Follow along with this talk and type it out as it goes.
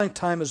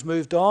Time has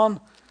moved on,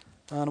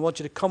 and I want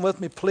you to come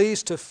with me,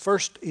 please, to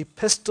First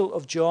Epistle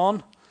of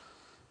John,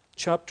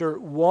 chapter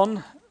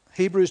 1.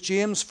 Hebrews,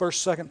 James,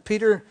 1st, 2nd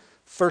Peter,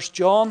 1st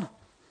John,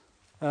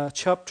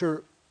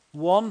 chapter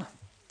 1.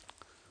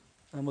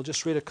 And we'll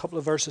just read a couple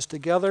of verses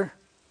together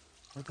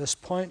at this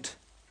point.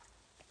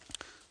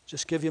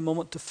 Just give you a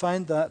moment to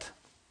find that.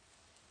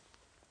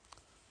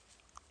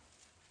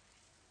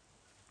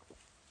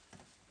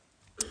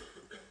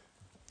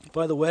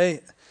 By the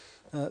way,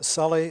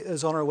 Sally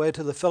is on her way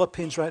to the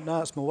Philippines right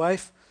now. It's my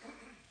wife.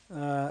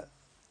 Her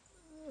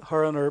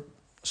and her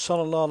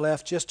son-in-law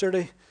left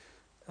yesterday,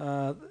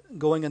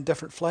 going in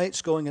different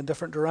flights, going in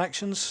different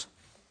directions.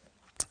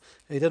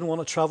 He didn't want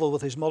to travel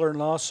with his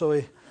mother-in-law, so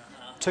he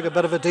took a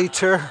bit of a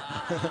detour.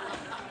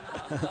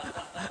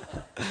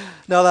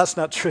 No, that's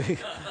not true.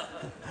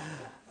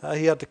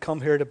 He had to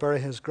come here to bury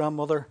his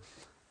grandmother,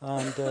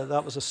 and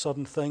that was a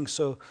sudden thing,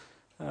 so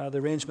the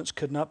arrangements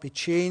could not be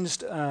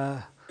changed.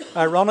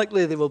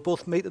 Ironically, they will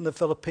both meet in the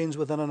Philippines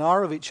within an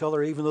hour of each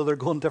other, even though they're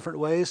going different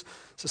ways.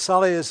 So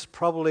Sally is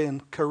probably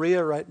in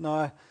Korea right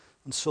now,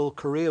 in Seoul,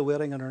 Korea,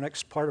 waiting on her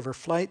next part of her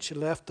flight. She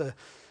left at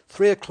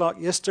 3 o'clock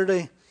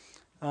yesterday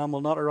and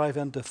will not arrive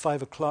into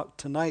 5 o'clock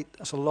tonight.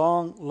 That's a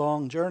long,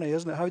 long journey,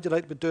 isn't it? How would you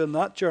like to be doing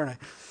that journey?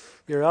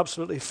 You're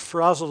absolutely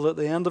frazzled at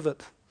the end of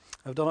it.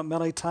 I've done it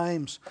many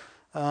times.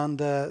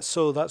 And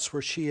so that's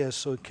where she is,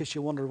 so in case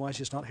you wonder why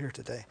she's not here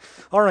today.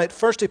 All right,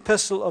 First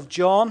Epistle of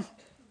John.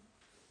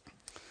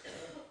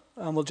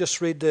 And we'll just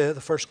read the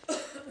first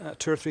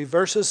 2 or 3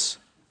 verses.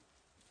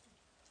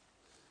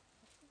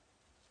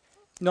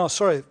 No,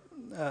 sorry.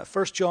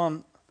 1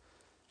 John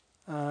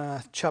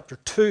chapter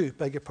 2,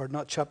 beg your pardon,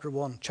 not chapter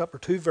 1. Chapter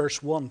 2,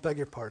 verse 1, beg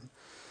your pardon.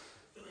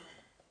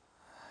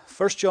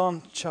 1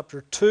 John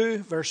chapter 2,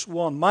 verse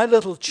 1. My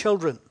little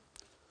children,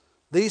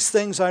 these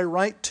things I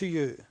write to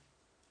you,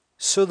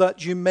 so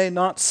that you may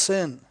not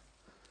sin.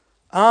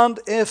 And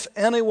if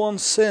anyone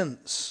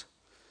sins,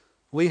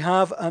 we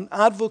have an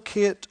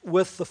advocate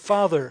with the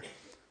Father,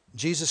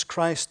 Jesus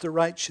Christ the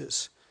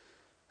righteous.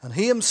 And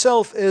he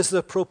himself is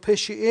the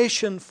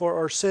propitiation for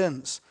our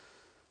sins,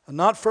 and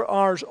not for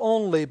ours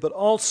only, but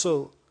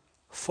also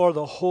for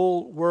the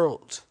whole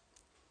world.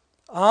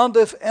 And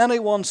if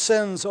anyone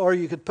sins, or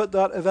you could put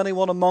that, if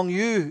anyone among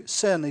you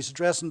sin, he's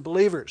addressing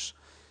believers.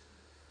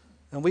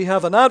 And we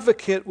have an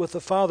advocate with the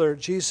Father,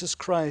 Jesus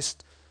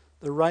Christ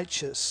the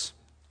righteous.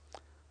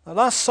 Now,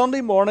 last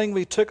Sunday morning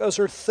we took as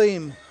our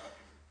theme,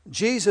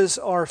 Jesus,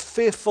 our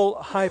faithful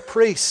high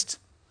priest.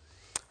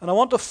 And I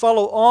want to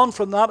follow on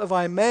from that, if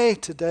I may,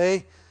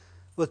 today,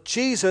 with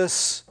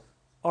Jesus,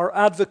 our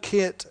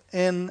advocate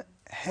in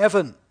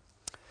heaven.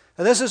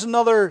 And this is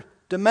another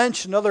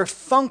dimension, another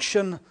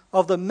function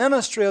of the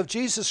ministry of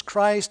Jesus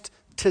Christ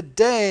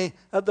today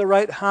at the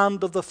right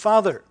hand of the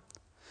Father.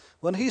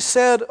 When he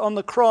said on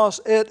the cross,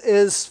 it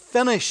is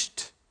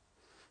finished,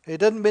 it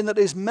didn't mean that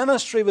his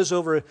ministry was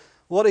over.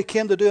 What he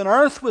came to do on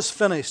earth was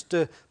finished,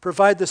 to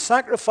provide the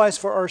sacrifice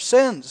for our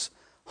sins.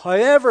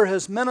 However,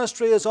 his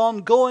ministry is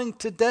ongoing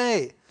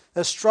today,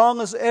 as strong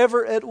as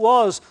ever it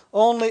was,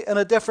 only in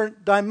a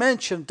different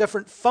dimension,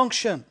 different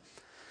function.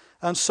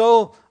 And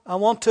so I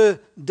want to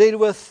deal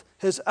with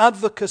his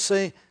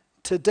advocacy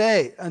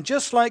today. And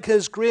just like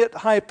his great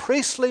high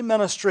priestly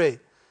ministry,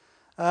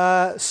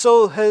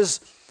 so his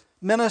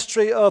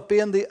ministry of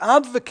being the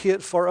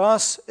advocate for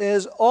us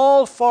is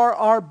all for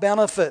our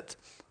benefit.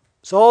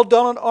 It's all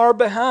done on our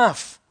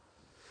behalf.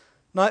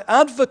 Now,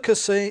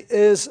 advocacy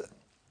is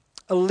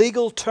a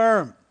legal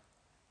term.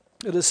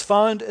 It is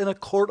found in a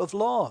court of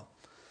law.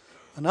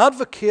 An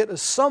advocate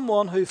is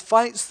someone who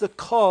fights the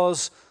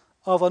cause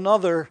of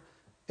another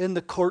in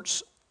the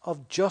courts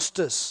of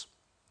justice.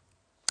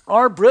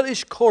 Our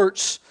British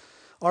courts,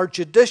 our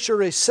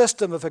judiciary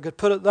system, if I could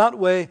put it that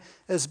way,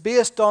 is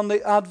based on the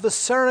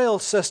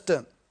adversarial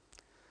system.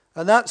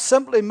 And that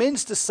simply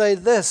means to say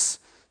this,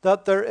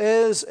 that there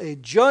is a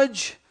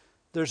judge,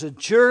 there's a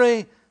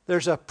jury,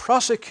 there's a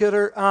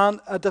prosecutor and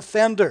a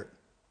defender.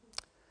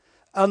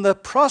 And the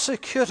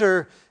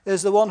prosecutor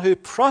is the one who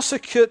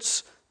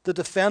prosecutes the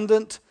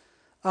defendant,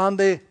 and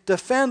the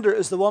defender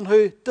is the one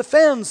who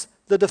defends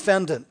the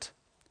defendant.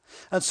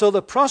 And so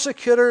the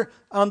prosecutor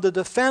and the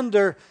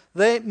defender,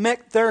 they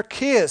make their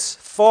case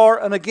for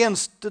and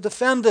against the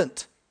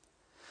defendant.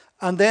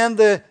 And then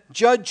the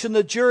judge and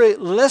the jury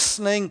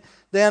listening,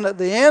 then at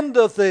the end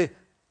of the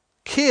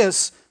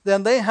case,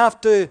 then they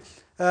have to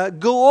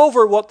go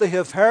over what they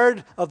have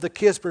heard of the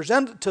case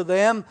presented to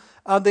them,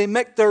 and they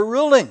make their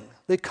ruling.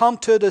 They come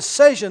to a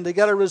decision. They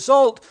get a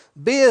result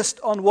based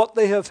on what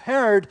they have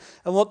heard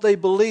and what they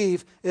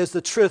believe is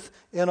the truth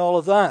in all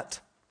of that.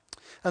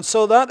 And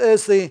so that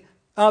is the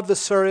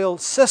adversarial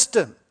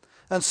system.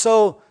 And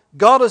so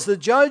God is the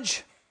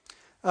judge.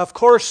 Of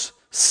course,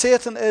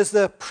 Satan is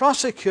the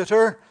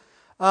prosecutor,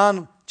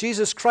 and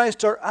Jesus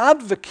Christ, our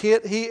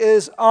advocate, he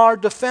is our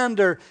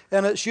defender,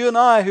 and it's you and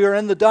I who are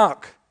in the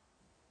dock.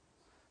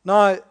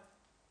 Now,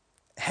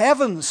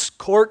 heaven's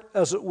court,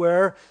 as it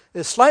were,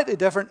 is slightly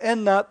different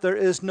in that there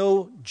is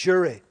no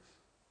jury.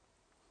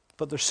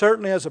 But there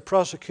certainly is a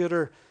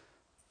prosecutor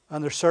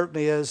and there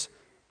certainly is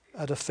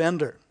a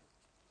defender.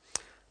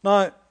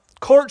 Now,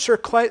 courts are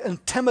quite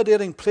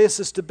intimidating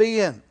places to be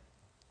in.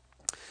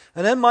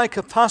 And in my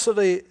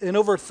capacity in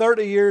over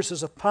 30 years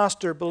as a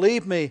pastor,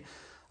 believe me,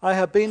 I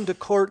have been to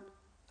court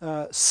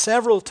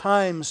several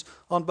times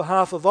on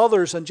behalf of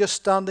others and just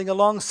standing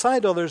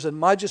alongside others in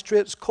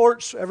magistrates'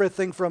 courts,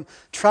 everything from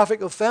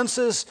traffic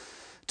offences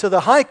to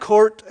the High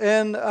Court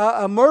in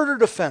a murder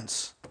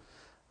defence.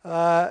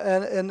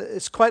 And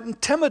it's quite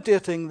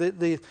intimidating,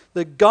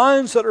 the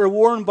gowns that are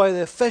worn by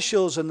the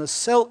officials and the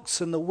silks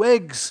and the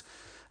wigs.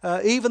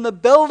 Even the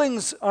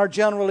buildings are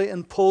generally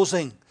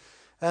imposing.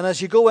 And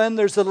as you go in,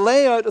 there's the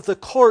layout of the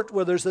court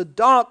where there's a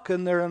dock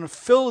and they're in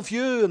full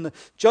view and the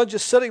judge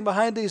is sitting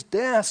behind his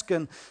desk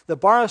and the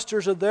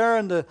barristers are there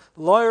and the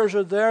lawyers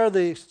are there,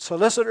 the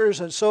solicitors.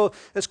 And so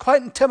it's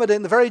quite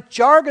intimidating. The very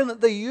jargon that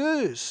they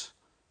use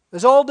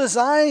is all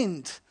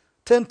designed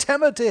to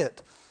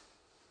intimidate.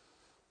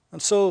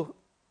 And so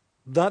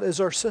that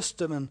is our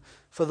system. And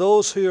for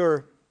those who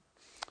are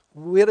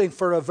waiting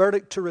for a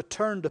verdict to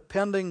return,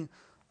 depending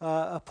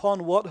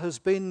upon what has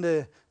been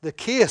the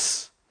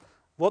case,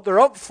 what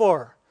they're up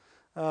for,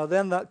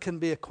 then that can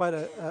be quite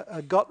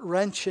a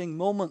gut-wrenching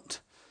moment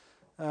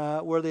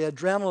where the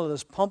adrenaline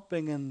is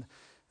pumping and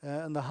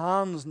the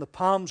hands and the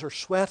palms are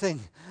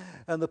sweating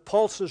and the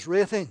pulse is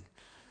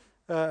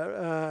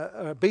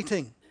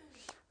beating.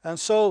 And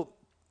so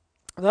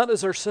that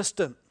is our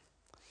system.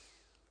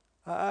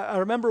 I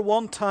remember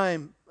one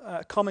time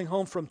coming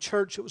home from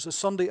church. It was a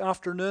Sunday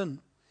afternoon,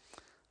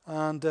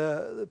 and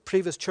the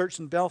previous church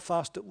in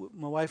Belfast that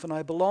my wife and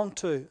I belonged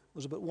to, it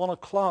was about 1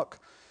 o'clock.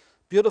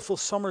 Beautiful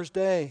summer's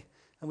day,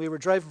 and we were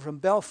driving from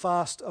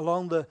Belfast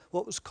along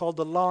what was called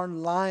the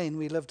Larne Line.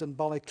 We lived in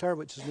Ballyclare,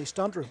 which is in East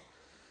Antrim.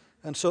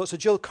 And so it's a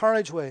dual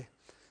carriageway.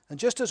 And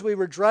just as we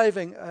were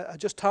driving, I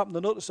just happened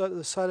to notice out of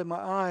the side of my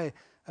eye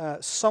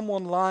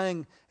someone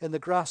lying in the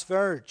grass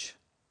verge.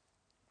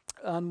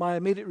 And my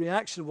immediate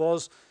reaction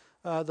was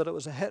that it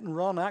was a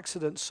hit-and-run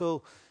accident.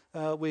 So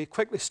we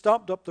quickly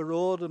stopped up the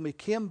road and we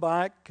came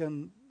back,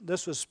 and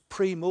this was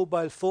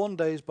pre-mobile phone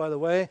days, by the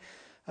way.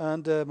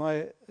 And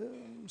my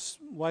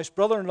wife's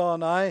brother-in-law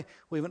and I,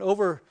 we went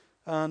over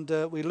and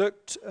we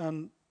looked,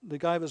 and the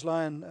guy was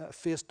lying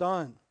face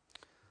down.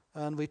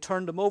 And we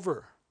turned him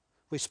over.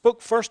 We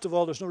spoke first of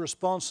all, there's no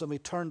response, and we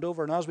turned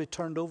over. And as we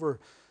turned over,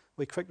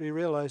 we quickly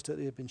realized that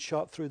he had been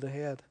shot through the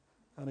head,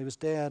 and he was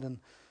dead. And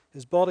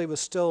his body was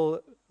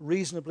still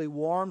reasonably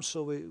warm,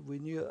 so we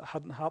knew it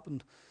hadn't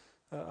happened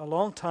a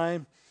long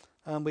time.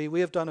 And we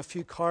waved down a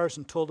few cars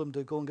and told them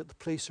to go and get the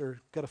police or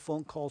get a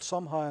phone call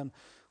somehow. And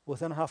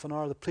within half an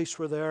hour, the police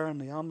were there and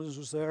the ambulance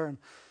was there,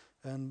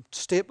 and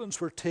statements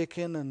were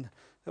taken. And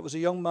it was a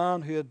young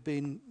man who had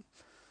been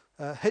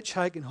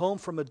hitchhiking home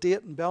from a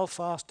date in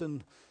Belfast.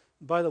 And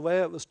by the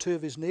way, it was two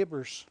of his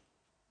neighbours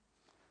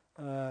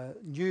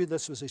knew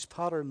this was his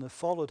pattern. They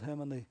followed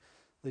him and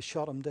they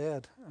shot him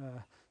dead.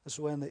 This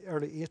was in the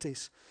early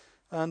 80s.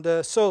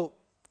 And so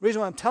the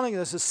reason why I'm telling you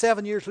this is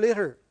 7 years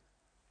later,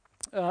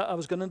 I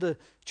was going into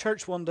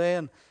church one day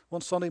and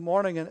one Sunday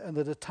morning, and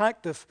the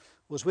detective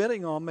was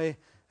waiting on me,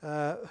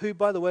 who,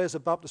 by the way, is a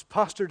Baptist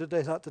pastor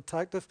today, that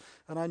detective,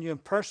 and I knew him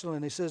personally.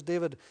 And he says,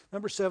 "David,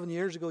 remember 7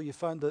 years ago you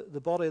found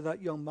the body of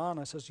that young man?"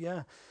 I says,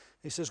 "Yeah."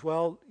 He says,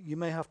 "Well, you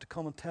may have to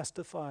come and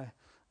testify."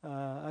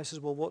 I says,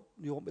 "Well, what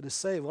do you want me to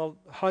say?" "Well,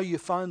 how you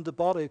found the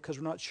body, because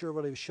we're not sure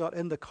whether he was shot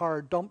in the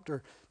car, dumped,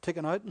 or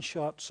taken out and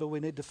shot, so we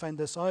need to find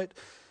this out."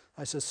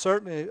 I said,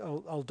 "Certainly,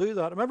 I'll do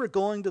that." I remember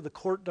going to the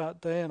court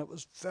that day, and it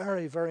was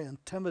very, very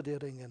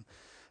intimidating.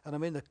 And I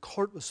mean, the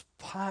court was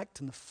packed,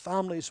 and the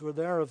families were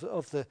there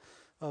of the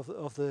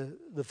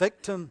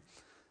victim.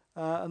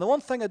 And the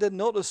one thing I did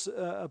notice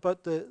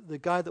about the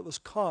guy that was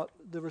caught,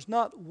 there was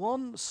not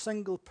one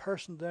single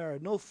person there.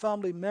 No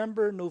family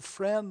member, no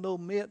friend, no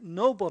mate,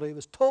 nobody. He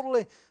was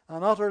totally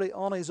and utterly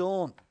on his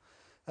own.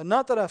 And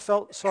not that I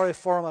felt sorry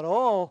for him at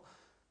all,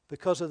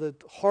 because of the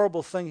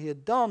horrible thing he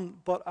had done,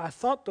 but I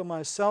thought to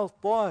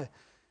myself, boy,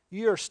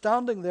 you are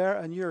standing there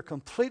and you're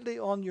completely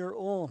on your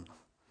own.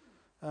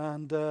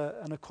 And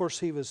of course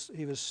he was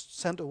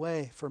sent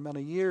away for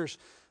many years.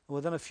 And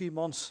within a few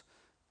months,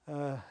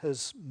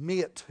 his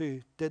mate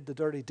who did the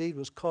dirty deed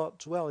was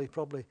caught as well. He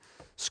probably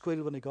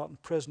squealed when he got in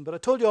prison. But I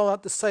told you all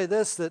that to say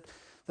this, that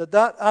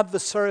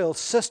adversarial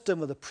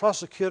system of the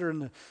prosecutor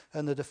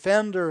and the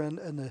defender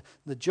and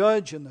the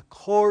judge and the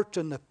court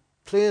and the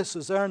place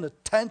was there, and the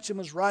tension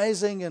was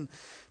rising, and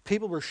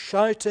people were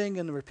shouting,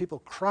 and there were people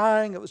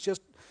crying. It was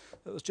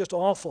just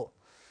awful.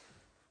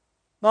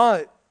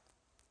 Now,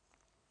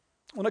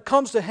 when it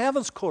comes to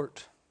heaven's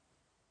court,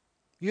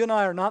 you and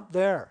I are not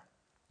there.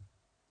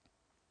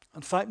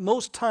 In fact,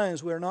 most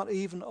times we're not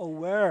even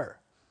aware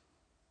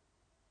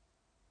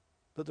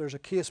that there's a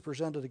case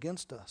presented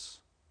against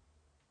us,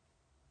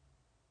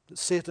 that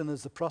Satan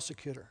is the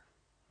prosecutor,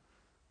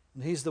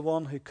 and he's the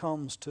one who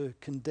comes to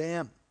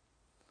condemn.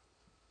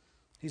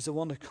 He's the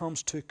one who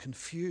comes to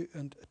confuse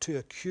and to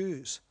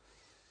accuse.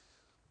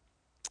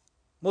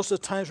 Most of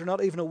the times we're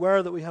not even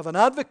aware that we have an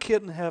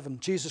advocate in heaven,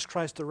 Jesus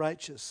Christ the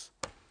righteous,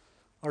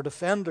 our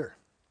defender.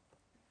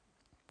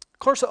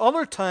 course, at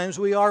other times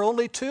we are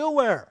only too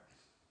aware.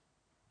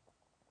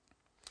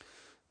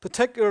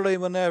 Particularly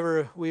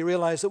whenever we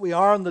realize that we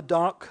are in the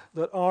dock,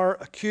 that our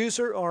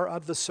accuser, our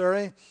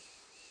adversary,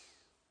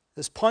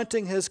 is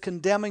pointing his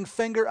condemning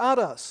finger at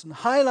us and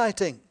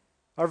highlighting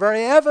our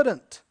very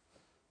evident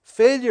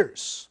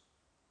failures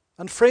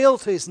and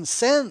frailties and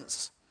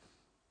sins.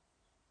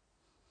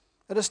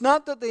 It is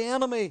not that the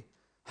enemy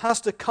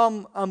has to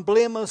come and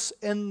blame us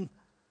in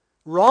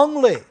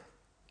wrongly,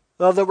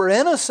 or that we're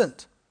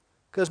innocent,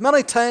 because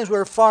many times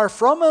we're far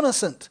from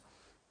innocent,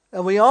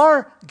 and we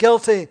are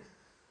guilty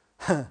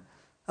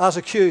as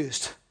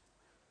accused.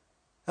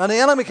 And the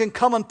enemy can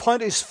come and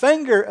point his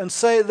finger and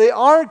say they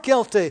are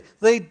guilty.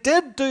 They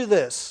did do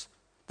this.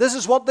 This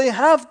is what they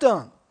have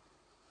done.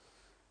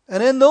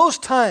 And in those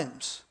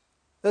times,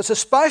 it's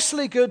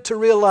especially good to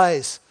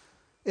realize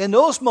in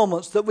those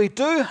moments that we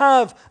do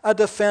have a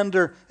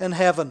defender in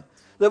heaven,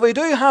 that we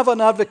do have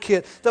an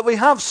advocate, that we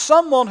have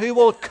someone who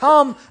will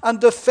come and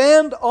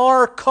defend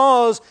our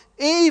cause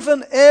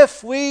even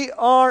if we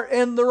are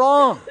in the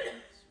wrong.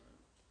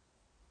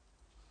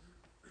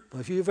 But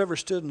if you've ever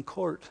stood in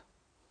court,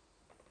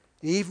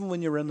 even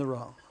when you're in the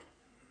wrong,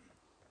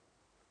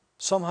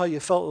 somehow you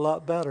felt a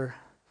lot better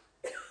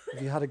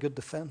if you had a good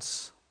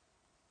defense.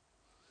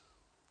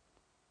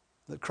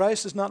 That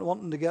Christ is not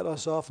wanting to get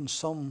us off in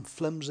some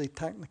flimsy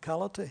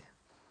technicality.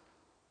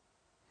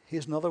 He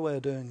has another way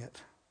of doing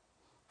it,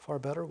 far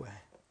better way.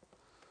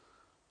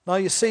 Now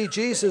you see,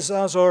 Jesus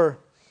as our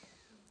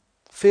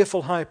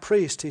faithful high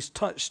priest, he's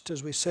touched,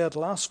 as we said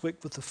last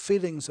week, with the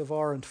feelings of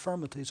our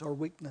infirmities, our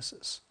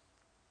weaknesses.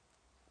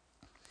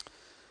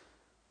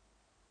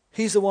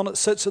 He's the one that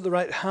sits at the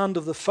right hand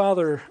of the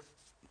Father,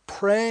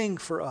 praying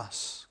for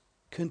us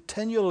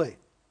continually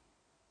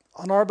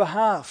on our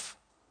behalf.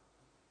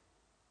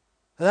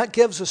 And that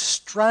gives us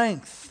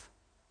strength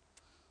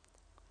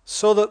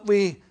so that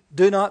we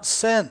do not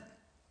sin.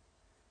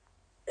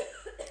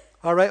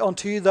 I write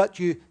unto you that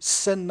you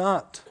sin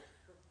not.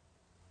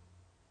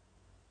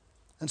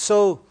 And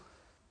so,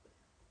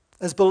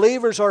 as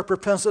believers, our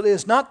propensity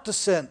is not to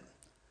sin.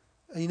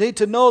 And you need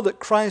to know that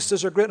Christ,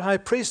 as our great high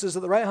priest, is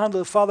at the right hand of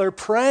the Father,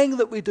 praying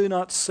that we do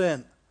not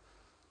sin.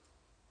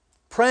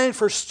 Praying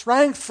for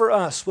strength for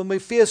us when we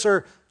face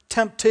our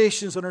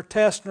temptations and our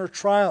tests and our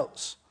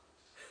trials.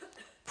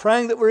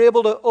 Praying that we're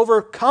able to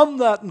overcome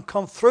that and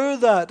come through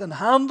that and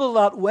handle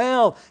that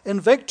well in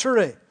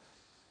victory.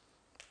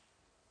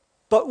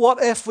 But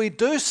what if we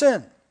do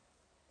sin?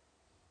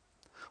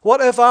 What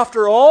if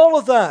after all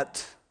of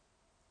that,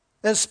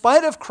 in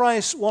spite of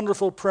Christ's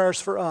wonderful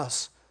prayers for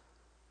us,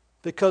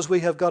 because we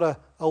have got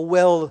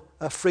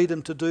a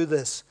freedom to do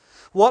this,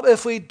 what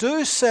if we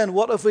do sin?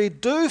 What if we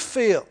do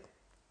fail?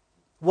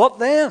 What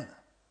then?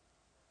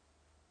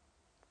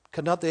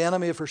 Cannot the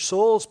enemy of our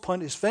souls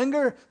point his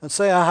finger and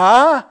say,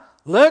 aha,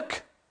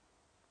 look?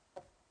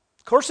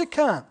 Of course he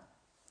can.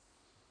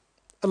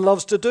 And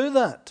loves to do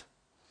that.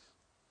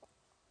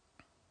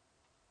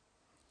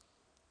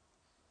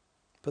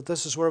 But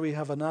this is where we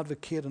have an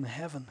advocate in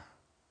heaven.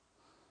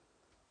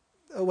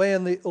 Away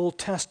in the Old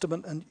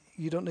Testament, and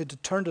you don't need to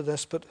turn to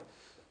this, but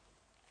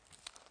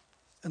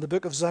in the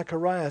book of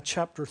Zechariah,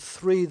 chapter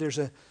 3, there's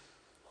a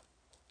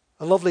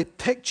lovely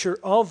picture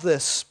of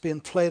this being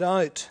played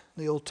out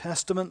in the Old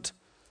Testament.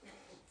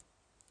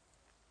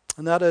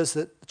 And that is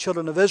that the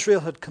children of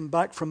Israel had come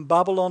back from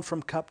Babylon,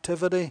 from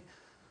captivity,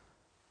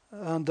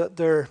 and that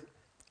their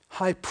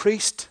high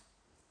priest,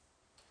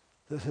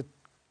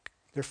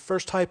 their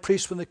first high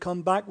priest when they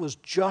come back was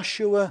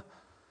Joshua,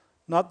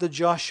 not the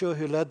Joshua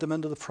who led them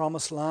into the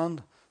promised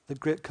land, the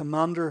great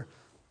commander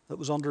that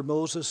was under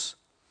Moses.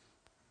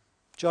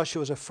 Joshua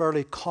was a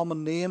fairly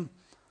common name.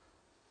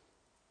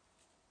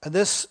 And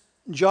this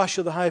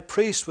Joshua the high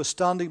priest was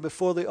standing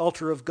before the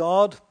altar of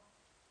God,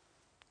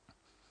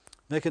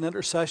 making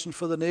intercession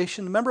for the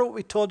nation. Remember what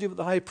we told you about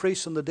the high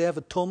priest on the Day of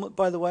Atonement,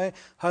 by the way?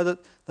 How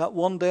that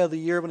one day of the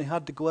year when he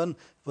had to go in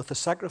with a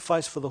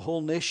sacrifice for the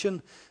whole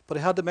nation, but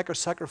he had to make a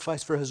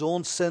sacrifice for his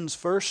own sins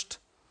first.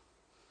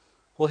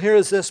 Well, here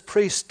is this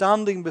priest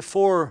standing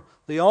before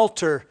the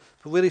altar,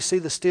 but will he see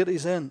the state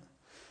he's in?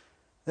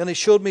 Then he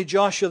showed me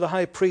Joshua the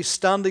high priest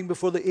standing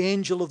before the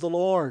angel of the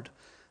Lord,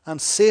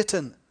 and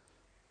Satan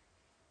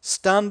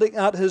standing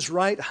at his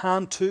right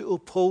hand to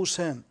oppose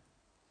him.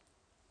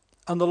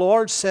 And the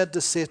Lord said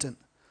to Satan,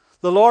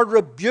 the Lord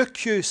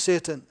rebuke you,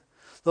 Satan.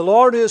 The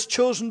Lord who has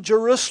chosen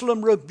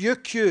Jerusalem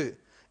rebuke you.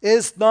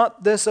 Is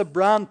not this a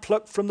brand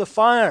plucked from the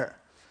fire?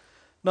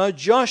 Now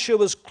Joshua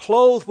was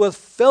clothed with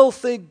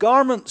filthy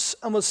garments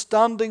and was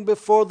standing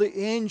before the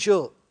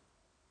angel.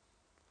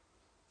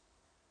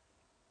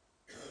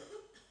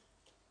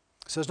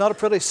 So it's not a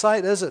pretty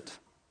sight, is it?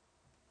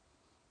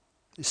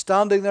 He's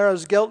standing there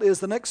as guilty as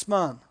the next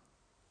man,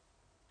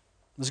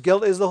 as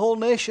guilty as the whole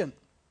nation.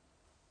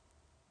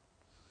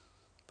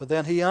 But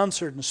then he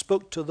answered and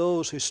spoke to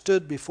those who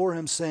stood before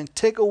him, saying,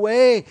 take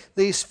away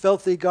these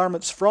filthy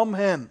garments from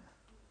him.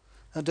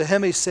 And to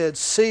him he said,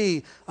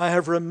 see, I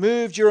have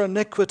removed your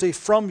iniquity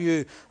from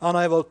you, and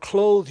I will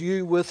clothe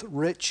you with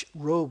rich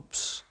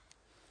robes.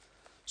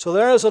 So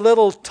there is a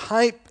little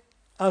type,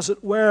 as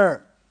it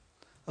were,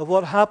 of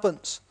what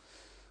happens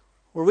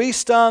where we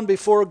stand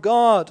before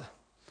God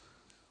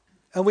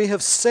and we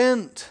have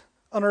sinned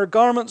and our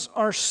garments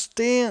are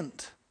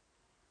stained.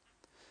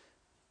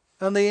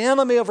 And the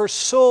enemy of our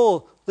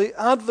soul, the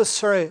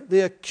adversary,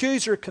 the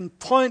accuser, can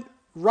point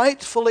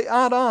rightfully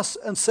at us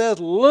and say,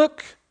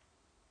 look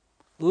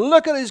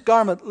at his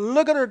garment,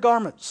 look at her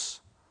garments.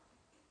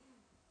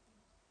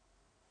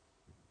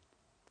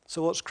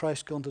 So what's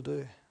Christ going to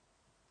do?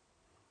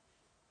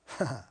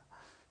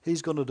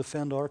 He's going to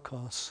defend our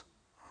cause.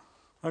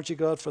 Aren't you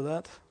glad for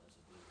that?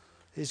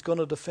 He's going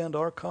to defend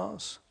our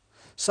cause.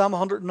 Psalm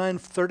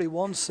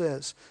 109:31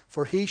 says,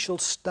 "For he shall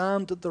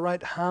stand at the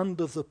right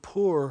hand of the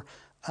poor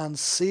and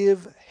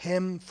save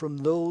him from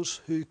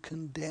those who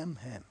condemn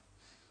him."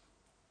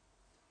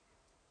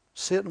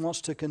 Satan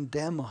wants to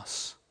condemn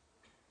us.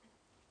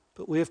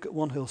 But we've got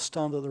one who'll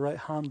stand at the right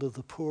hand of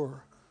the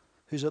poor,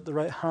 who's at the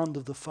right hand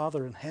of the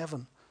Father in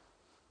heaven,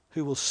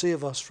 who will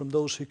save us from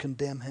those who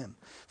condemn him.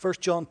 1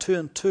 John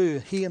 2:2,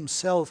 he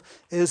himself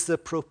is the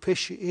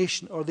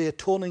propitiation or the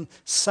atoning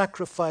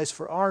sacrifice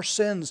for our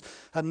sins,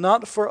 and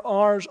not for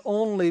ours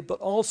only,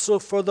 but also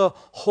for the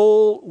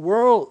whole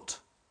world.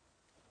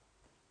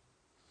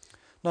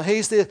 Now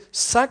he's the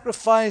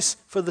sacrifice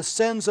for the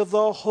sins of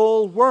the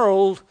whole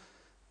world,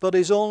 but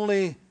he's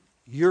only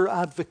your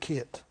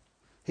advocate.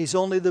 He's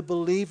only the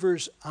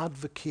believer's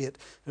advocate.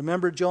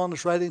 Remember, John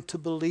is writing to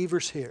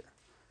believers here.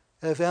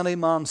 If any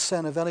man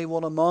sin, if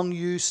anyone among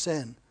you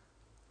sin,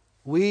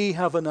 we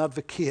have an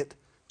advocate,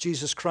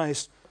 Jesus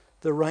Christ,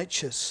 the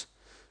righteous.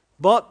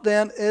 But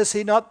then is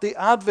he not the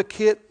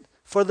advocate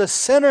for the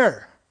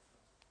sinner?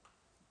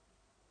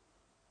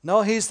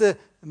 No, he's the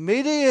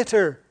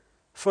mediator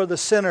for the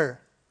sinner.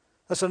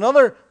 That's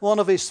another one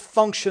of his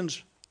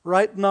functions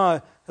right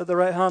now at the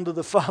right hand of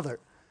the Father.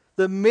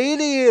 The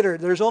mediator.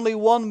 There's only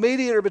one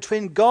mediator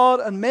between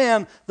God and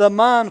man, the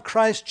man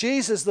Christ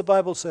Jesus, the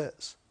Bible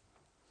says.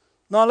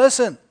 Now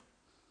listen,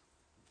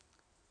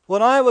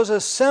 when I was a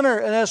sinner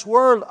in this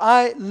world,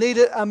 I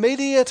needed a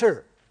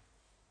mediator.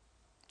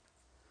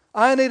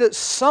 I needed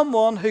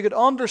someone who could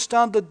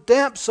understand the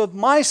depths of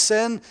my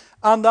sin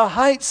and the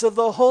heights of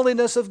the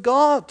holiness of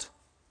God.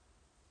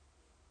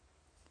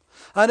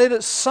 I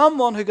needed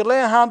someone who could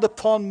lay a hand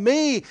upon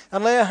me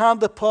and lay a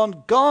hand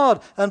upon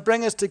God and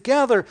bring us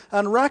together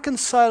and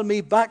reconcile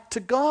me back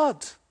to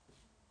God.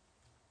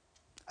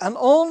 And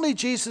only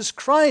Jesus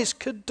Christ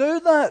could do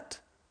that.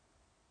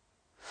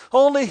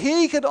 Only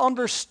he could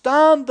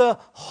understand the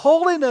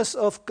holiness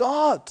of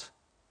God,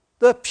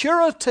 the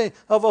purity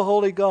of a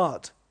holy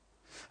God.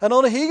 And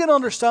only he can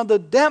understand the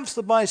depths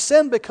of my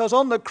sin, because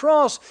on the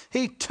cross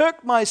he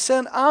took my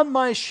sin and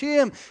my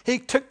shame. He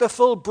took the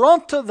full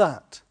brunt of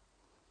that.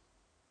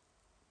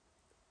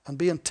 And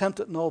being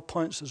tempted in all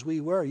points as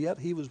we were, yet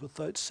he was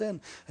without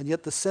sin. And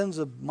yet the sins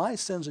of my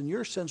sins and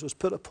your sins was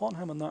put upon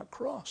him on that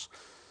cross.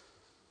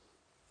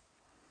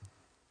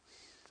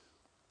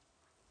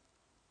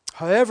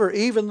 However,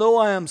 even though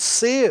I am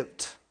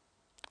saved,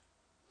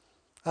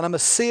 and I'm a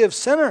saved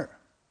sinner,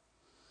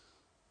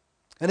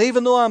 and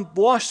even though I'm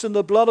washed in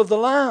the blood of the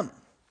Lamb,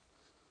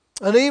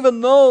 and even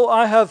though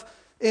I have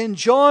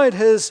enjoyed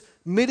his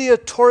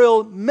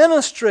mediatorial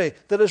ministry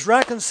that has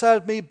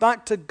reconciled me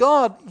back to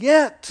God,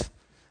 yet,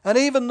 and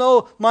even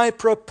though my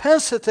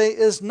propensity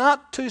is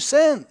not to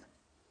sin,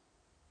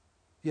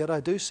 yet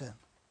I do sin,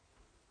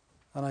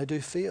 and I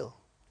do fail,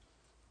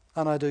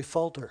 and I do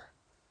falter.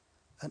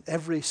 And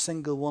every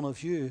single one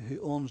of you who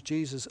owns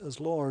Jesus as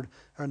Lord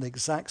are in the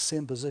exact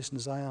same position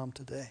as I am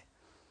today.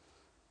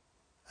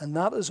 And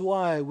that is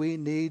why we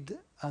need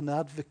an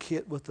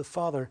advocate with the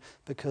Father,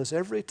 because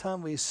every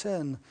time we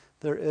sin,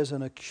 there is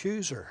an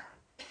accuser.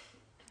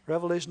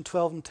 Revelation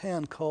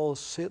 12:10 calls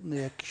Satan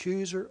the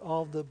accuser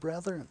of the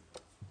brethren.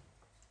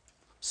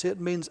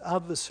 Satan means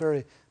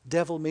adversary.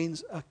 Devil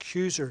means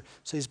accuser.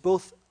 So he's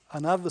both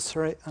an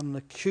adversary and an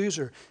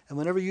accuser. And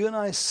whenever you and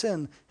I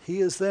sin,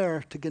 he is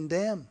there to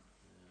condemn.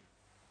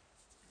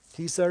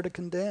 He's there to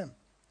condemn.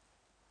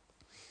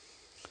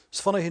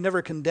 It's funny, he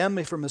never condemned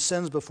me for my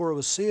sins before I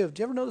was saved.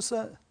 Do you ever notice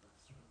that?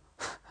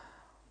 In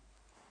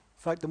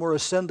fact, the more I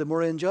sinned, the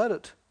more I enjoyed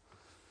it.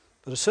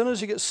 But as soon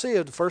as you get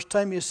saved, the first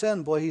time you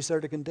sin, boy, he's there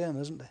to condemn,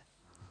 isn't he?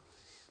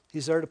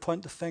 He's there to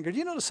point the finger. Do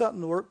you notice that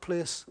in the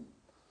workplace?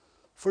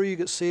 Before you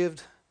get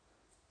saved,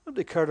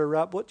 nobody cared a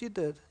rap what you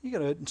did. You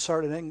get out and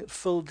Saturday night and get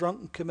full drunk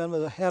and come in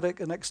with a headache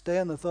the next day,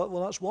 and they thought,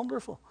 well, that's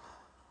wonderful.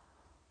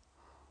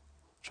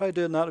 Try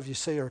doing that if you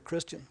say you're a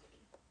Christian.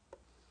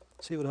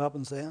 See what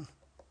happens then.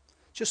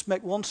 Just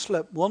make one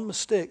slip, one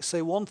mistake,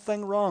 say one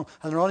thing wrong,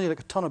 and they're on you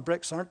like a ton of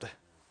bricks, aren't they?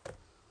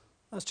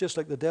 That's just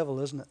like the devil,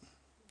 isn't it?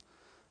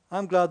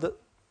 I'm glad that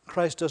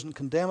Christ doesn't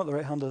condemn at the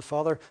right hand of the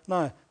Father.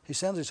 Now, he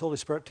sends his Holy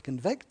Spirit to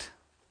convict.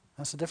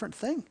 That's a different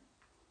thing.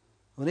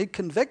 We need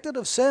convicted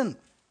of sin.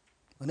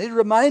 We need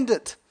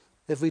reminded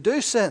if we do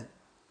sin.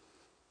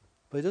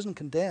 But he doesn't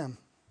condemn,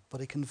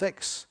 but he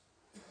convicts.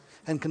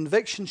 And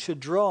conviction should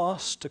draw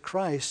us to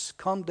Christ.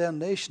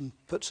 Condemnation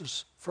puts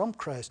us from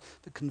Christ.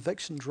 But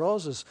conviction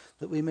draws us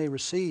that we may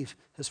receive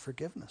his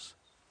forgiveness.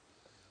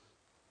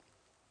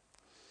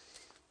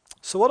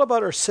 So what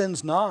about our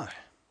sins now?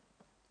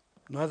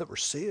 Now that we're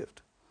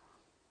saved?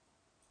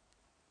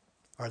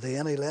 Are they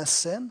any less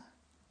sin?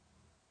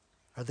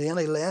 Are they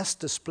any less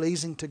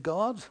displeasing to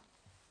God?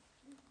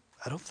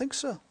 I don't think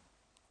so.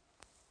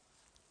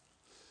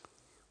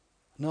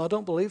 No, I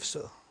don't believe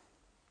so.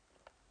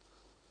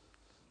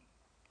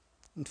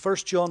 In 1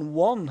 John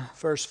 1,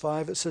 verse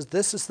 5, it says,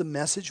 "This is the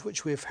message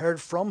which we have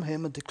heard from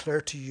him and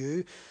declare to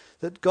you,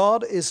 that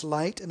God is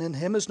light, and in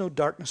him is no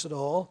darkness at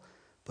all.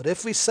 But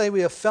if we say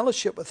we have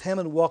fellowship with him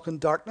and walk in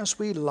darkness,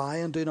 we lie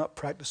and do not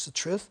practice the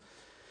truth.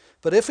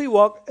 But if we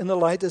walk in the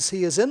light as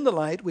he is in the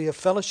light, we have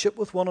fellowship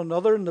with one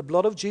another, and the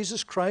blood of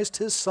Jesus Christ,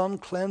 his Son,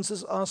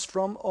 cleanses us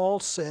from all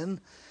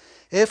sin.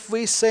 If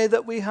we say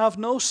that we have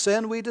no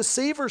sin, we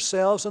deceive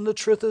ourselves, and the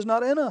truth is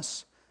not in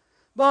us.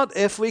 But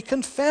if we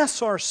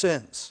confess our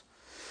sins,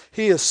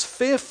 he is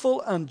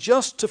faithful and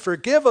just to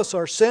forgive us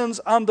our sins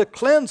and to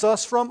cleanse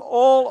us from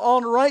all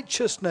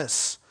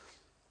unrighteousness.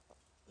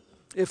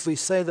 If we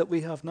say that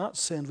we have not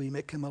sinned, we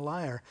make him a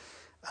liar,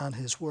 and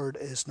his word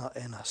is not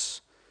in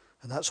us."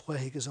 And that's why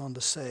he goes on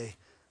to say,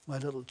 "My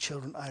little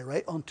children, I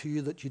write unto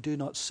you that you do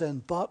not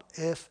sin. But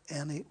if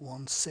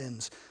anyone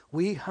sins,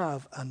 we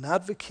have an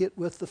advocate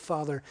with the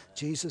Father,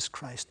 Jesus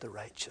Christ the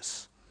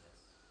righteous."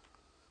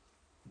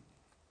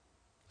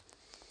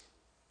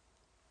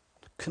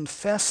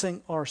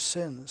 Confessing our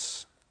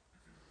sins.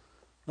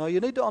 Now you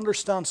need to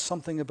understand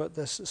something about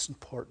this that's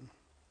important.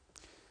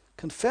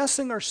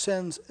 Confessing our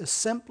sins is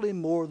simply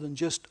more than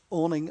just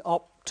owning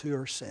up to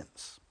our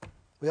sins.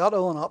 We ought to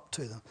own up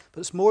to them. But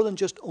it's more than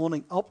just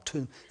owning up to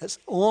them. It's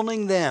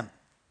owning them.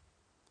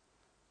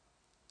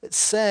 It's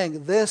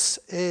saying, this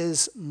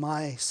is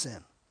my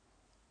sin.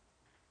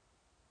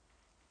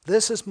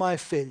 This is my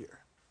failure.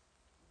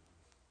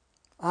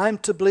 I'm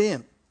to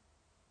blame.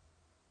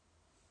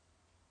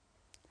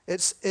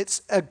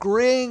 It's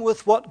agreeing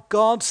with what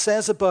God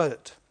says about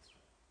it.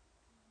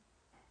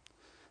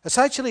 It's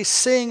actually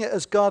seeing it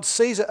as God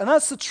sees it. And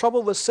that's the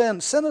trouble with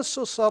sin. Sin is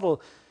so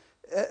subtle.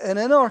 And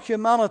in our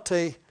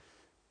humanity,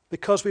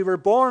 because we were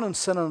born in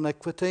sin and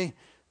iniquity,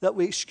 that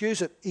we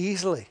excuse it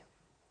easily.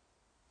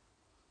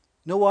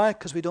 You know why?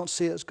 Because we don't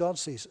see it as God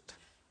sees it.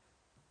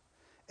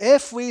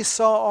 If we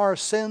saw our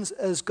sins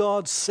as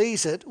God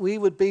sees it, we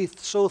would be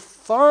so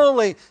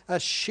thoroughly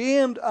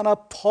ashamed and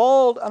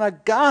appalled and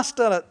aghast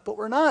at it. But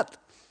we're not,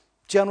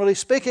 generally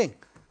speaking,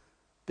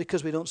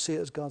 because we don't see it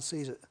as God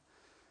sees it.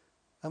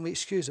 And we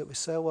excuse it. We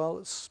say, well,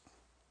 it's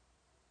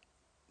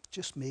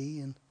just me,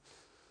 and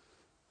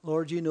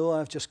Lord, you know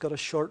I've just got a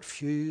short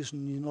fuse,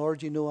 and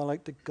Lord, you know I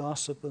like to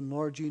gossip, and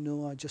Lord, you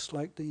know I just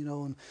like to,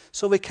 and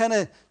so we kind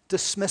of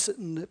dismiss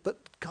it, but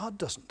God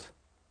doesn't.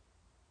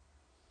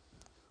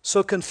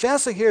 So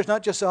confessing here is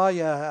not just, oh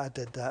yeah, I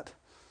did that.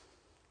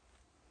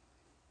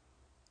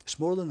 It's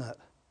more than that.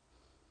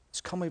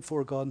 It's coming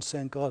before God and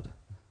saying, God,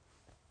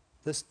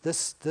 this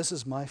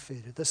is my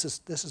failure. This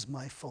is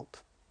my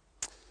fault.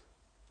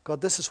 God,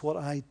 this is what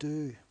I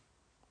do.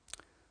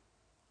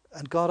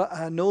 And God,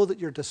 I know that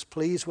you're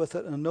displeased with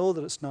it, and I know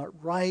that it's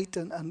not right,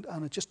 and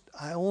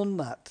I own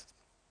that.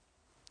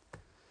 Do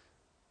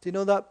you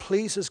know that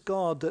pleases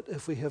God, that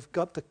if we have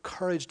got the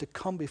courage to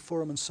come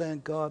before him and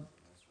saying, God,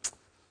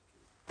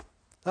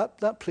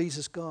 that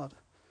pleases God.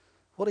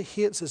 What he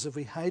hates is if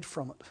we hide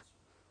from it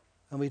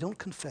and we don't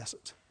confess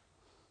it.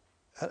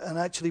 And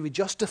actually we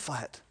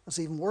justify it. That's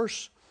even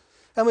worse.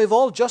 And we've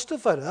all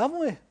justified it, haven't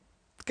we?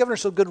 Given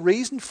ourselves good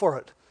reason for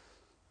it.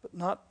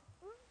 But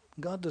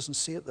God doesn't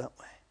see it that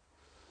way.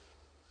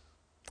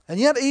 And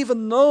yet,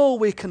 even though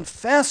we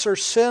confess our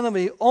sin and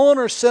we own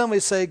our sin, we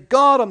say,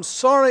 God, I'm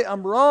sorry,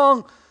 I'm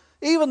wrong.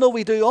 Even though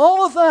we do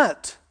all of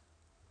that,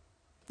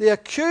 the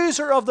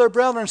accuser of their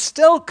brethren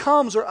still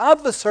comes, or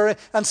adversary,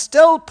 and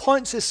still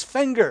points his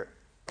finger.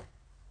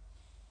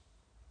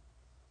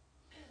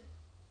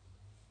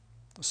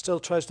 And still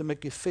tries to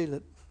make you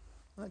feel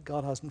that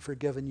God hasn't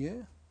forgiven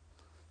you.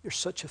 You're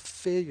such a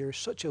failure,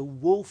 such a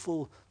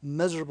woeful,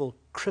 miserable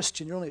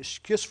Christian. You're only an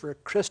excuse for a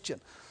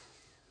Christian.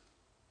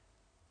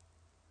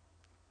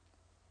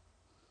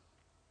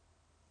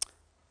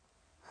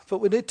 But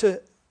we need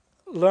to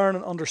learn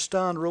and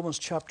understand Romans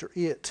chapter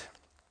 8.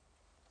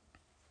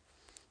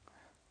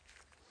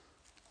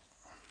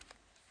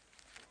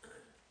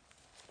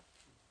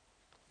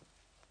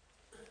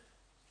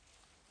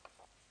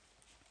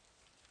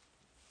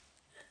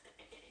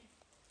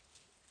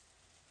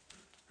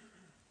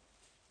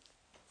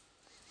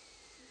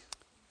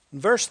 In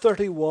verse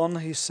 31,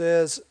 he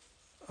says,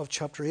 of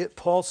chapter 8,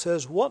 Paul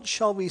says, "What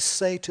shall we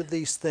say to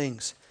these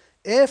things?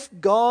 If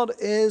God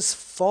is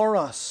for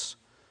us,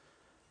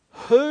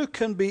 who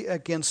can be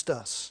against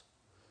us?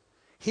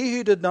 He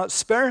who did not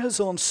spare his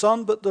own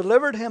son, but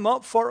delivered him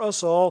up for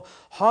us all,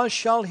 how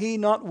shall he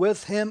not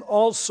with him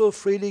also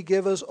freely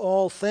give us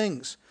all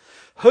things?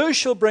 Who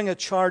shall bring a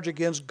charge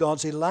against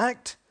God's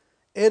elect?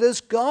 It is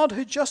God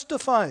who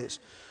justifies.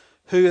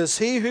 Who is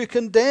he who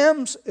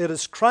condemns? It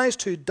is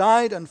Christ who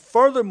died and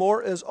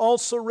furthermore is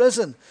also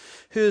risen,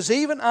 who is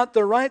even at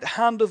the right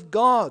hand of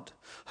God,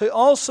 who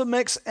also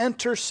makes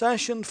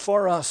intercession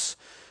for us.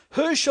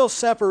 Who shall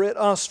separate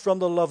us from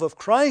the love of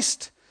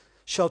Christ?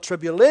 Shall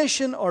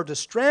tribulation or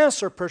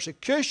distress or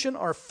persecution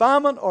or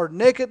famine or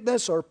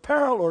nakedness or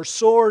peril or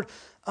sword?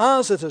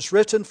 As it is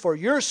written, for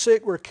your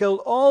sake we're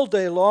killed all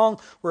day long,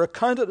 we're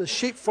accounted as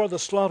sheep for the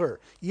slaughter.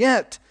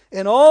 Yet,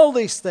 in all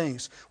these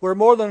things, we're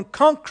more than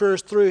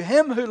conquerors through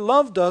him who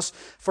loved us.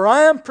 For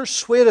I am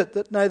persuaded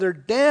that neither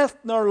death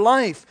nor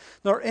life,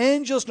 nor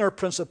angels, nor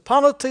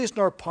principalities,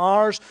 nor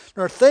powers,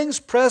 nor things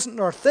present,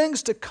 nor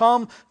things to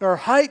come, nor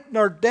height,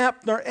 nor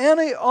depth, nor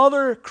any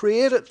other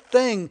created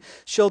thing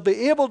shall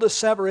be able to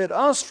separate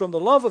us from the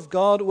love of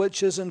God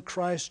which is in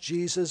Christ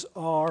Jesus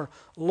our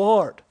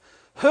Lord.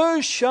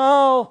 Who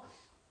shall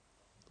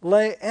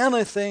lay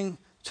anything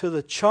to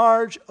the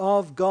charge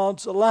of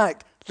God's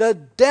elect? The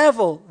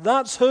devil,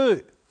 that's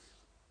who.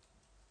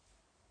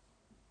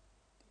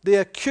 The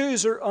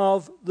accuser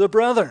of the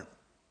brethren.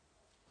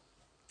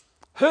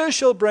 Who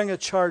shall bring a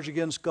charge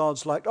against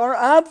God's elect? Our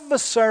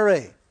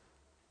adversary.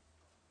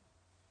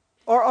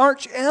 Our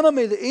arch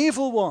enemy, the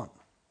evil one.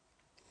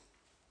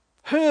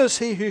 Who is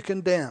he who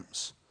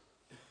condemns?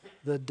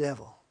 The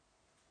devil.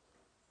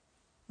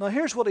 Now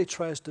here's what he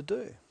tries to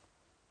do.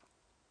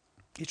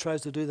 He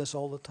tries to do this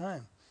all the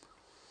time.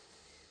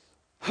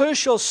 Who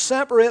shall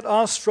separate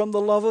us from the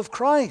love of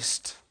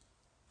Christ?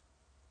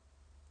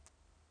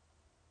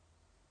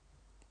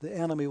 The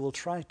enemy will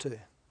try to.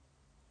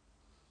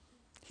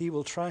 He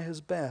will try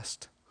his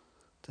best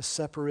to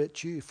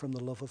separate you from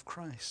the love of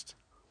Christ.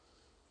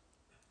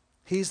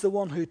 He's the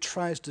one who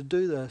tries to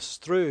do this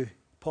through,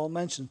 Paul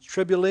mentions,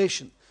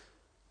 tribulation,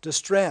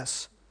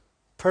 distress,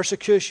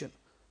 persecution,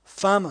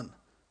 famine,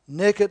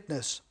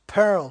 nakedness,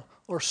 peril,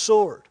 or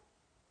sword.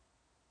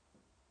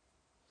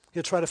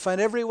 He'll try to find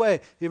every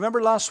way. You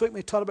remember last week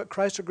we talked about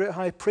Christ, our great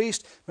high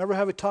priest? Remember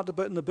how we talked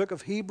about in the book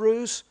of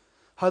Hebrews?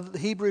 How the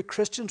Hebrew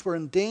Christians were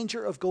in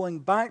danger of going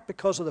back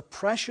because of the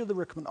pressure they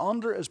were coming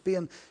under as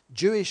being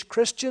Jewish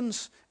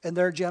Christians in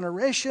their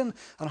generation,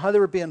 and how they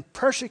were being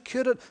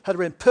persecuted, how they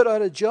were being put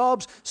out of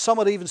jobs. Some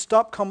had even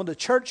stopped coming to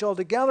church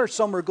altogether.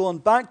 Some were going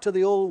back to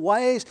the old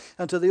ways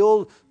and to the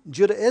old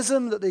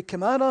Judaism that they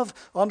came out of,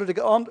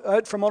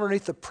 out from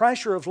underneath the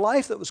pressure of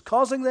life that was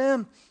causing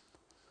them,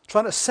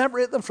 trying to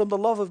separate them from the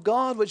love of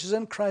God which is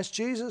in Christ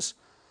Jesus.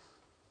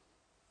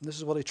 And this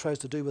is what he tries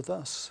to do with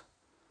us.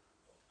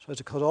 He tries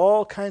to cause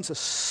all kinds of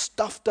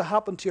stuff to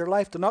happen to your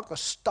life, to knock the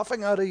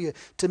stuffing out of you,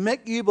 to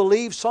make you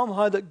believe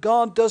somehow that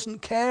God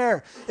doesn't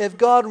care. If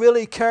God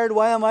really cared,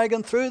 why am I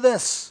going through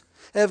this?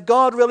 If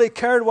God really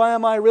cared, why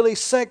am I really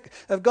sick?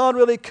 If God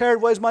really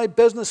cared, why is my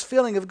business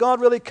failing? If God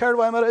really cared,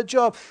 why am I out of a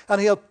job?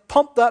 And he'll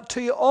pump that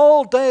to you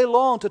all day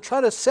long to try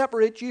to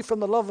separate you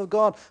from the love of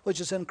God which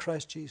is in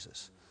Christ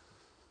Jesus.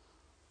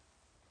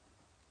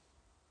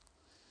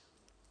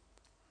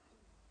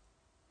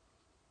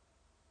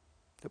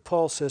 That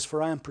Paul says,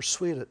 for I am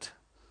persuaded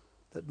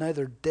that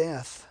neither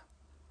death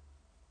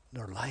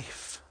nor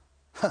life.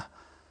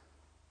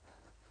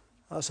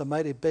 That's a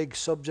mighty big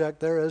subject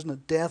there, isn't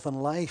it? Death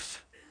and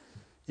life.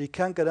 You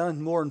can't get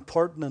anything more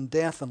important than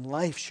death and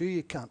life. Sure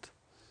you can't.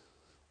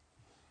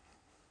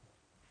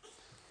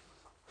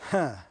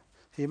 You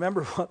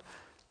remember what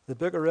the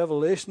book of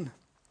Revelation,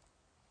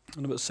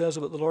 and it says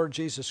about the Lord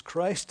Jesus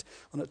Christ,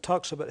 when it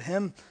talks about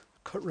him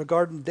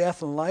regarding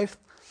death and life,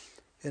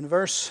 in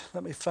verse,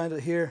 let me find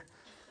it here.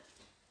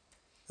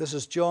 This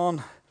is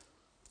John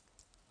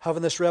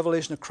having this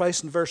revelation of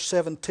Christ in verse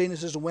 17. He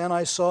says, when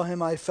I saw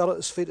him, I fell at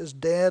his feet as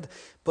dead,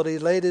 but he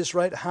laid his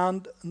right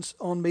hand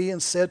on me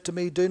and said to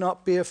me, do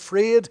not be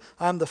afraid.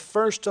 I am the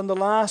first and the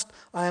last.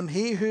 I am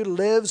he who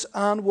lives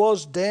and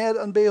was dead,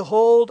 and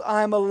behold,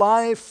 I am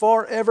alive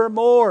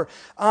forevermore,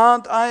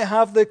 and I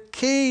have the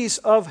keys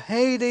of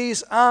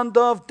Hades and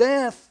of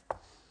death.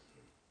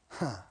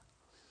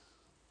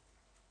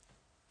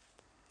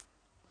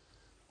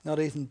 Not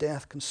even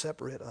death can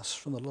separate us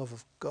from the love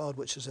of God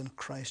which is in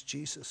Christ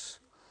Jesus.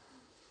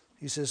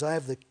 He says, I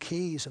have the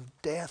keys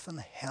of death and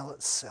hell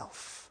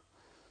itself.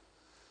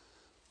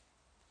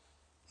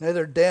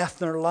 Neither death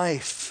nor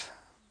life.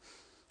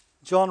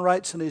 John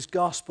writes in his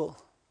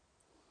gospel,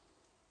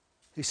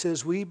 he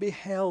says, we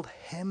beheld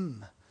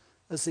him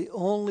as the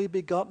only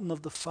begotten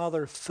of the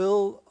Father,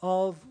 full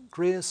of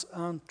grace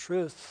and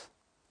truth.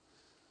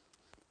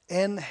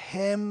 In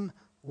him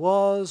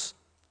was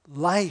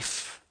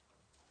life,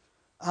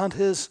 and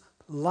his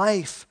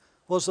life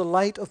was the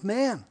light of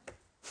men.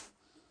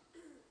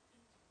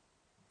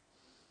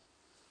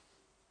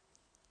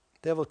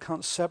 The devil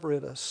can't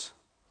separate us,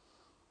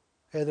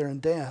 either in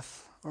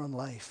death or in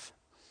life,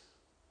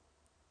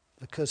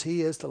 because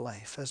he is the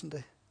life, isn't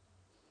he?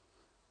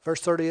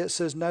 Verse 38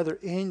 says, neither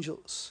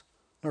angels,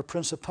 nor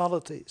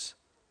principalities,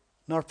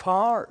 nor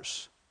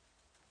powers,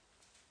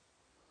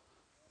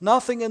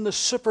 nothing in the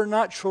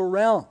supernatural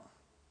realm,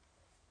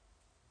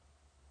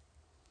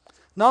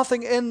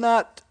 nothing in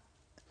that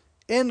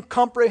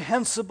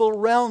incomprehensible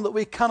realm that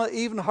we cannot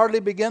even hardly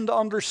begin to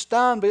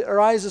understand, but our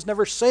eyes has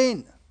never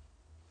seen.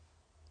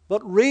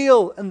 But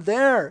real and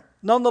there,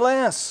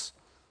 nonetheless.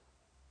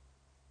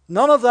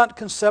 None of that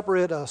can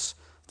separate us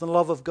from the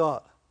love of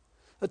God.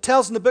 It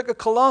tells in the book of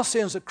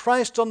Colossians that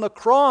Christ on the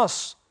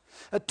cross,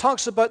 it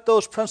talks about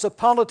those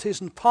principalities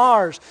and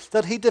powers,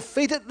 that he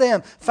defeated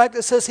them. In fact,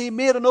 it says he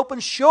made an open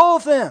show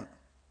of them.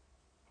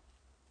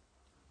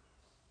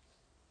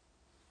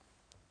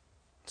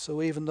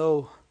 So even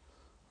though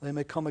they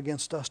may come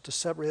against us to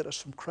separate us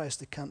from Christ,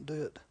 they can't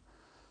do it.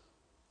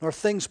 Nor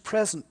things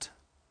present,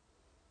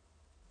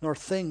 nor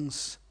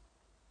things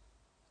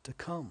to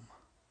come.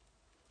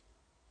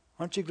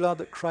 Aren't you glad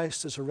that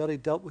Christ has already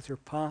dealt with your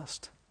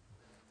past?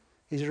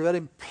 He's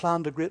already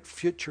planned a great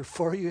future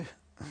for you.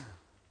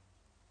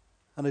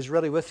 And he's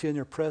ready with you in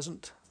your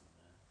present.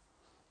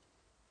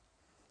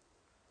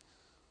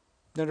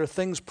 Neither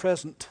things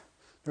present,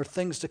 nor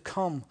things to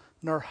come,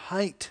 nor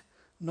height,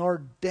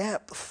 nor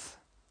depth.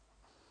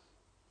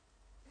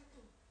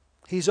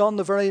 He's on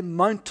the very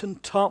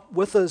mountaintop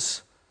with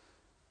us,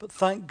 but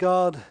thank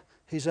God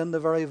he's in the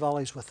very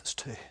valleys with us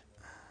too.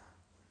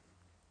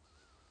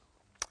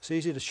 It's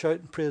easy to shout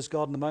and praise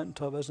God on the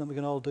mountaintop, isn't it? We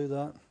can all do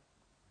that.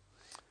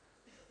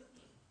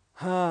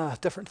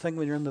 Different thing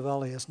when you're in the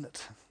valley, isn't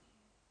it?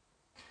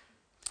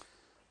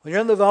 When you're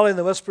in the valley and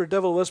the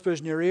devil whispers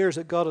in your ears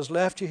that God has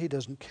left you, he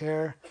doesn't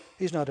care.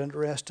 He's not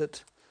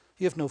interested.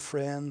 You have no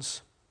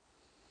friends.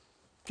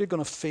 You're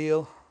going to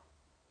fail.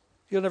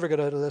 You'll never get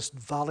out of this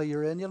valley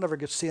you're in. You'll never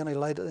see any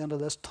light at the end of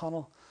this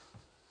tunnel.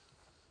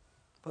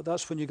 But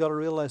that's when you've got to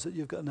realize that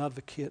you've got an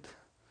advocate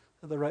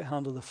at the right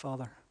hand of the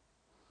Father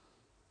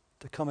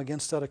to come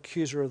against that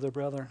accuser of the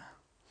brethren.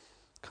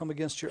 Come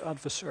against your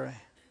adversary.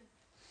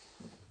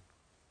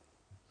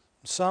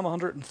 Psalm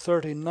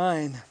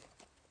 139,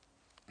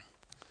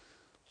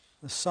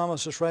 the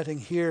psalmist is writing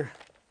here,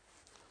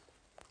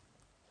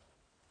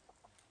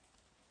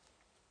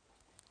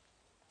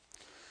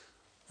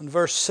 in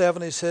verse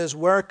 7 he says,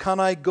 "Where can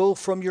I go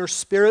from your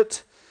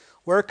spirit?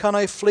 Where can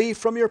I flee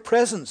from your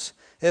presence?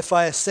 If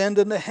I ascend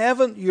into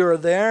heaven, you are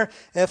there.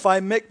 If I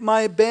make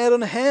my bed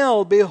in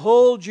hell,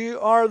 behold, you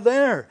are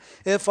there.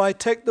 If I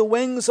take the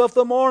wings of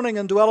the morning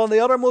and dwell in the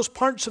uttermost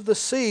parts of the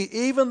sea,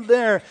 even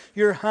there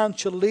your hand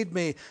shall lead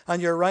me,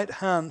 and your right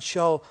hand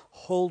shall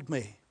hold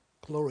me."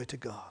 Glory to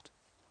God.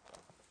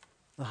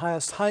 The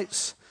highest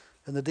heights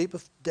and the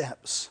deepest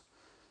depths,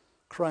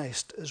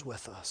 Christ is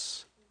with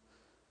us.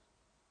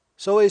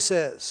 So he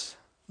says,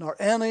 nor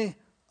any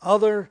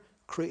other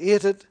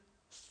created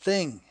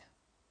thing.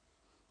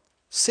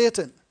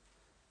 Satan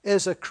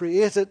is a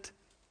created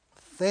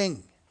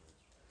thing.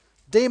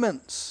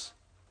 Demons,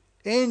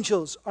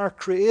 angels are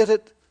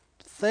created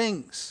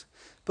things.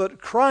 But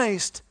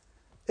Christ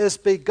is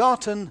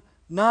begotten,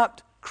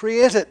 not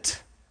created.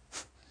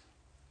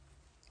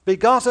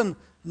 Begotten,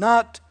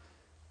 not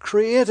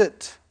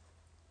created.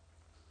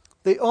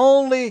 The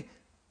only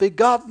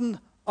begotten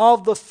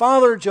of the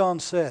Father, John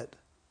said,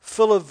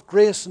 full of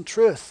grace and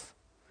truth.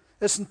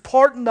 It's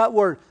important, that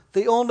word,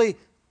 the only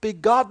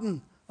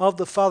begotten of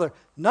the Father,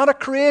 not a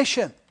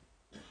creation.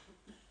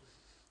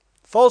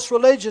 False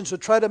religions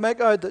would try to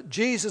make out that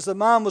Jesus the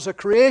man was a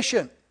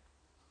creation.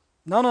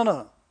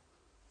 No.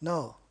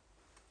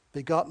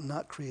 Begotten,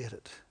 not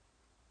created.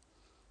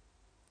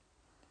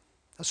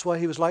 That's why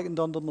he was likened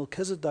unto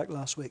Melchizedek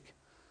last week.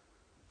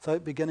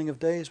 Without beginning of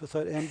days,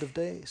 without end of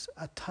days.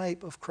 A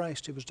type of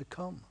Christ who was to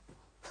come.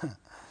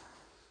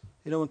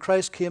 You know, when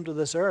Christ came to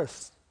this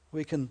earth,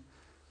 we can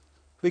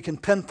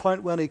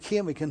pinpoint when he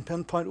came. We can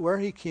pinpoint where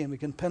he came. We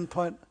can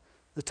pinpoint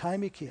the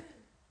time he came.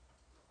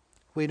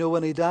 We know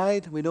when he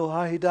died. We know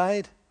how he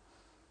died.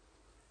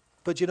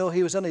 But you know,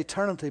 he was in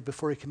eternity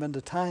before he came into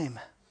time.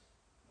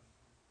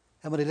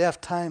 And when he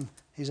left time,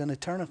 he's in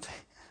eternity.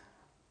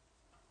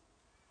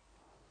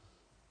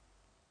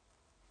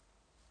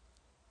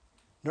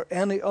 Nor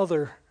any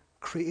other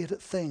created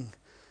thing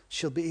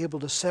shall be able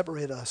to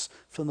separate us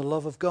from the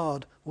love of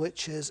God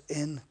which is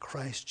in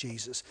Christ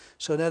Jesus.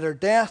 So neither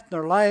death,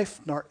 nor life,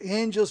 nor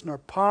angels, nor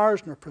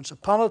powers, nor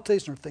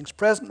principalities, nor things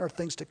present, nor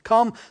things to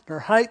come, nor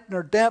height,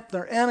 nor depth,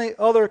 nor any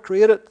other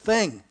created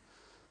thing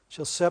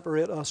shall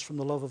separate us from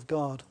the love of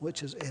God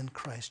which is in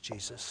Christ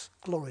Jesus.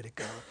 Glory to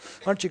God.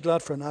 Aren't you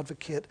glad for an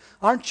advocate?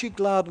 Aren't you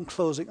glad, in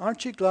closing,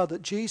 aren't you glad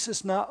that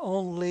Jesus not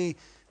only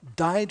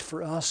died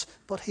for us,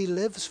 but he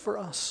lives for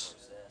us?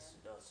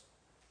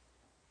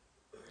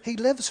 He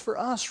lives for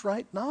us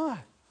right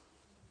now.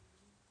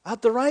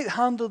 At the right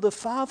hand of the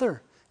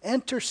Father,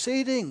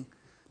 interceding,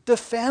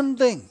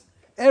 defending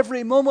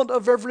every moment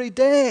of every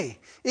day,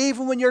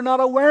 even when you're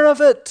not aware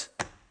of it.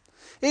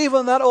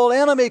 Even that old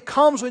enemy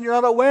comes when you're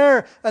not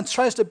aware and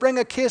tries to bring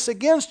a case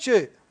against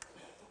you.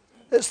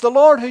 It's the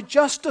Lord who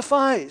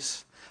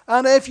justifies.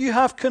 And if you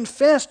have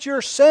confessed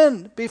your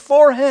sin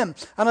before him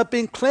and have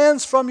been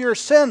cleansed from your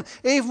sin,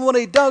 even when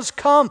he does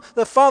come,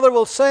 the Father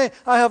will say,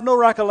 I have no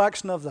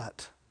recollection of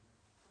that.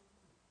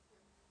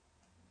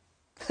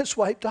 It's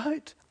wiped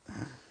out.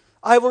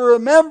 I will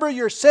remember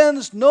your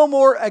sins no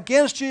more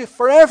against you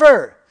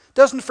forever.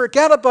 Doesn't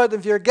forget about them.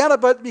 If you forget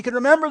about them, you can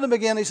remember them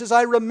again. He says,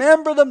 I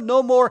remember them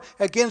no more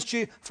against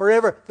you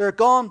forever. They're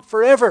gone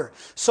forever.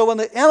 So when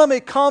the enemy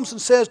comes and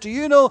says, do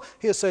you know?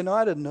 He'll say, no,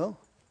 I didn't know.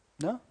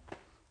 No,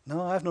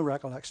 I have no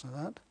recollection of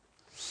that.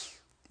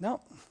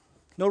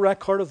 No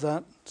record of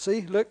that.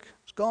 See, look,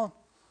 it's gone.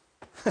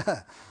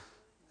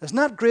 Isn't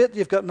that great?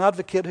 You've got an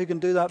advocate who can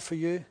do that for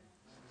you.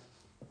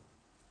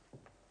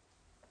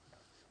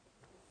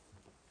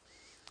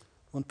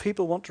 When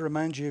people want to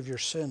remind you of your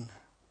sin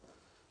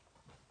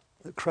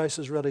that Christ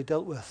has already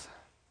dealt with,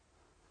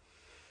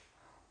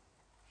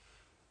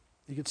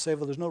 you could say,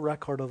 well, there's no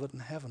record of it in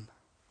heaven.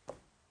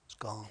 It's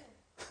gone.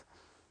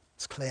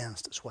 It's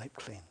cleansed. It's wiped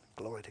clean.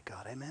 Glory to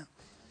God. Amen.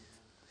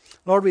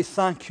 Lord, we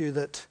thank you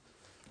that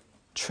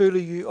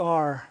truly you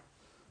are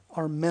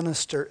our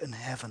minister in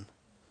heaven.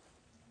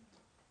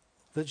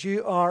 That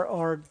you are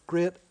our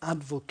great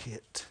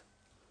advocate.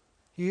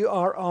 You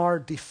are our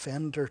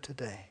defender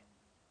today.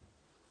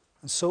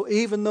 And so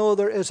even though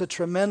there is a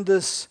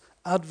tremendous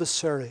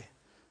adversary,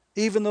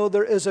 even though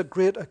there is a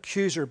great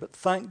accuser, but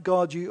thank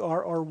God you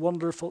are our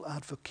wonderful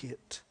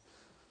advocate.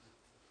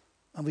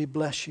 And we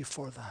bless you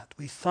for that.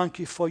 We thank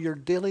you for your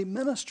daily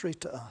ministry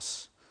to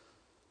us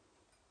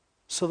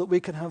so that we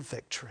can have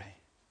victory.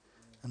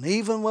 And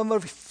even when we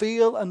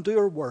feel and do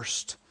our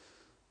worst,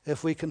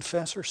 if we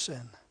confess our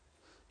sin,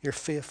 you're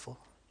faithful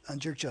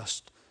and you're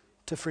just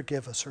to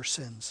forgive us our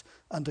sins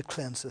and to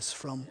cleanse us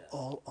from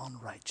all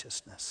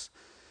unrighteousness.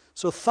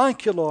 So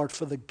thank you, Lord,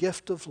 for the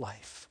gift of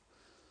life.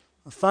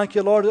 And thank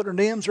you, Lord, that our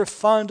names are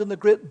found in the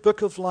great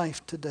book of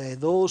life today.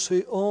 Those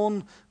who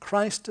own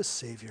Christ as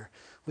Savior,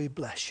 we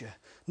bless you.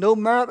 No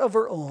merit of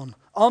our own,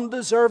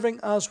 undeserving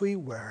as we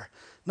were.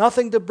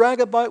 Nothing to brag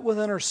about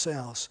within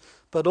ourselves,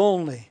 but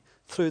only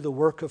through the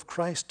work of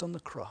Christ on the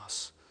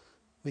cross.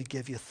 We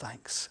give you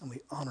thanks and we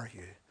honor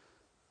you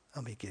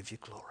and we give you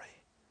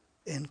glory.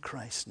 In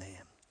Christ's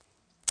name.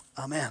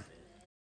 Amen.